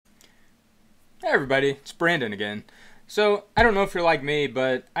Hey everybody, it's Brandon again. So, I don't know if you're like me,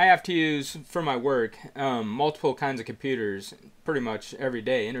 but I have to use, for my work, multiple kinds of computers pretty much every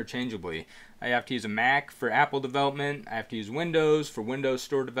day interchangeably. I have to use a Mac for Apple development, I have to use Windows for Windows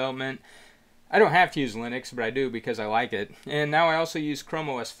Store development. I don't have to use Linux, but I do because I like it. And now I also use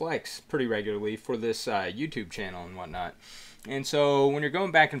ChromeOS Flex pretty regularly for this YouTube channel and whatnot. And so when you're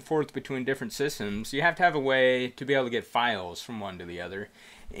going back and forth between different systems, you have to have a way to be able to get files from one to the other.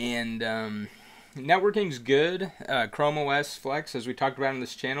 And networking's good. ChromeOS Flex, as we talked about on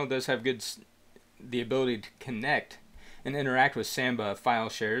this channel, does have the ability to connect and interact with Samba file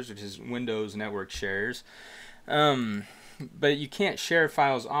shares, which is Windows network shares. But you can't share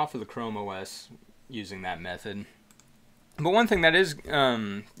files off of the Chrome OS using that method. But one thing that is,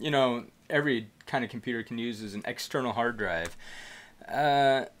 every kind of computer can use is an external hard drive.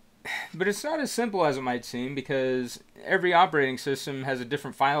 But it's not as simple as it might seem, because every operating system has a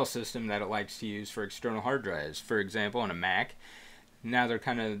different file system that it likes to use for external hard drives. For example, on a Mac, now they're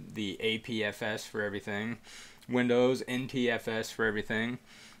kind of the APFS for everything. Windows, NTFS for everything.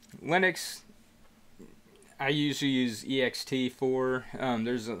 Linux, I usually use ext4.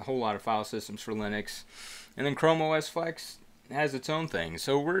 There's a whole lot of file systems for Linux. And then ChromeOS Flex has its own thing.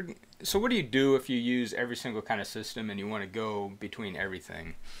 So what do you do if you use every single kind of system and you want to go between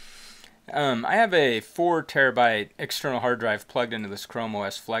everything? I have a 4 terabyte external hard drive plugged into this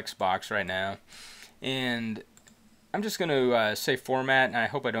ChromeOS Flex box right now. And I'm just going to say format, and I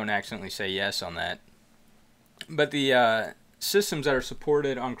hope I don't accidentally say yes on that. But the systems that are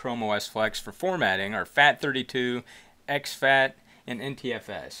supported on ChromeOS Flex for formatting are FAT32, XFAT, and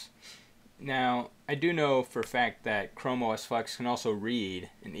NTFS. Now, I do know for a fact that ChromeOS Flex can also read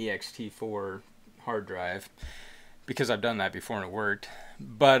an ext4 hard drive, because I've done that before and it worked.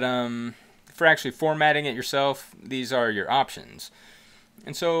 But for actually formatting it yourself, these are your options.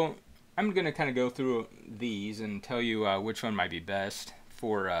 And so I'm going to kind of go through these and tell you which one might be best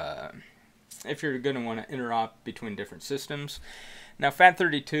for if you're going to want to interop between different systems. Now,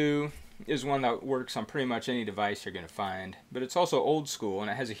 FAT32 is one that works on pretty much any device you're going to find, but it's also old school and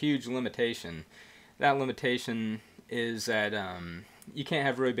it has a huge limitation. That limitation is that you can't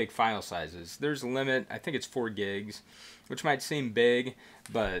have really big file sizes. There's a limit, I think it's 4 gigs, which might seem big,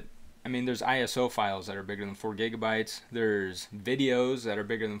 but I mean, there's ISO files that are bigger than 4 gigabytes. There's videos that are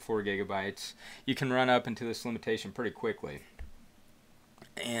bigger than 4 gigabytes. You can run up into this limitation pretty quickly.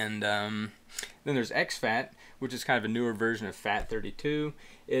 And then there's XFAT, which is kind of a newer version of FAT32.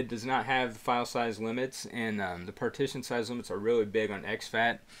 It does not have the file size limits, and the partition size limits are really big on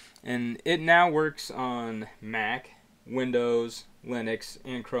XFAT. And it now works on Mac, Windows, Linux,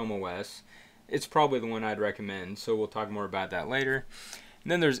 and Chrome OS. It's probably the one I'd recommend, so we'll talk more about that later.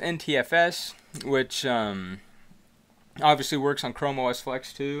 And then there's NTFS, which obviously works on Chrome OS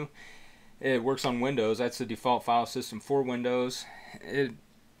Flex too. It works on Windows. That's the default file system for Windows.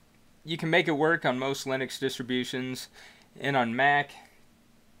 You can make it work on most Linux distributions, and on Mac,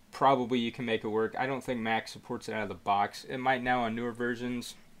 probably you can make it work. I don't think Mac supports it out of the box. It might now on newer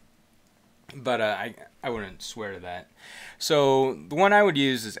versions, but I wouldn't swear to that. So the one I would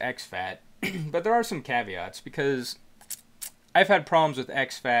use is XFAT, but there are some caveats, because I've had problems with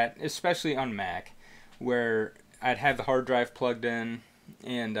XFAT, especially on Mac, where I'd have the hard drive plugged in,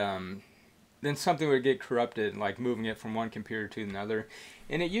 and then something would get corrupted, like moving it from one computer to another.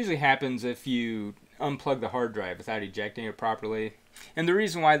 And it usually happens if you unplug the hard drive without ejecting it properly. And the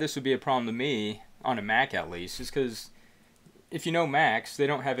reason why this would be a problem to me, on a Mac at least, is because if you know Macs, they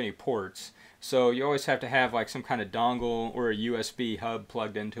don't have any ports. So you always have to have like some kind of dongle or a USB hub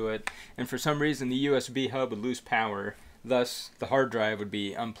plugged into it. And for some reason, the USB hub would lose power. Thus, the hard drive would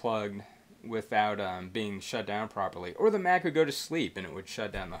be unplugged without being shut down properly. Or the Mac would go to sleep and it would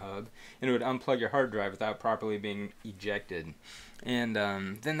shut down the hub, and it would unplug your hard drive without properly being ejected. And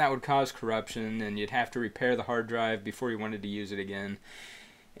then that would cause corruption, and you'd have to repair the hard drive before you wanted to use it again.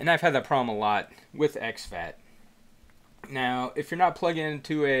 And I've had that problem a lot with XFAT. Now, if you're not plugging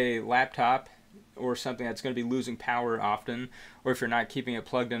into a laptop or something that's going to be losing power often, or if you're not keeping it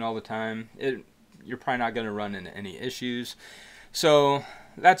plugged in all the time, you're probably not going to run into any issues. So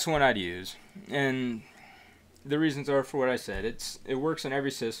that's one I'd use. And the reasons are for what I said. It works on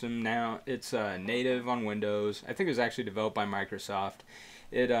every system now. It's native on Windows. I think it was actually developed by Microsoft.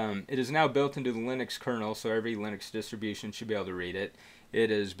 It is now built into the Linux kernel, so every Linux distribution should be able to read it. It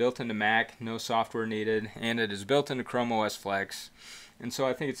is built into Mac, no software needed, and it is built into Chrome OS Flex. And so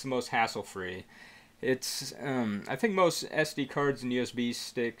I think it's the most hassle-free. I think most SD cards and USB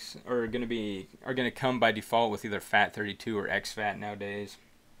sticks are going to come by default with either FAT32 or XFAT nowadays.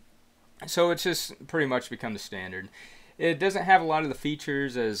 So it's just pretty much become the standard. It doesn't have a lot of the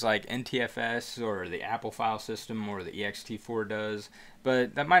features as like NTFS or the Apple file system or the ext4 does,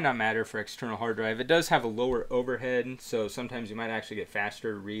 but that might not matter for external hard drive. It does have a lower overhead, so sometimes you might actually get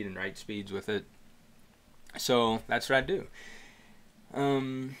faster read and write speeds with it. So that's what I do.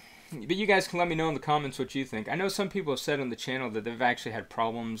 But you guys can let me know in the comments what you think. I know some people have said on the channel that they've actually had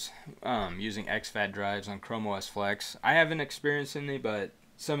problems using XFAT drives on ChromeOS Flex. I haven't experienced any, but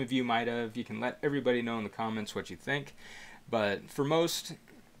some of you might have. You can let everybody know in the comments what you think. But for most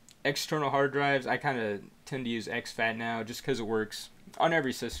external hard drives, I kind of tend to use XFAT now just because it works on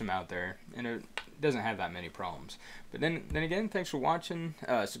every system out there, and it doesn't have that many problems. But then again, thanks for watching.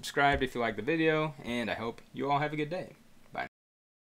 Subscribe if you like the video, and I hope you all have a good day.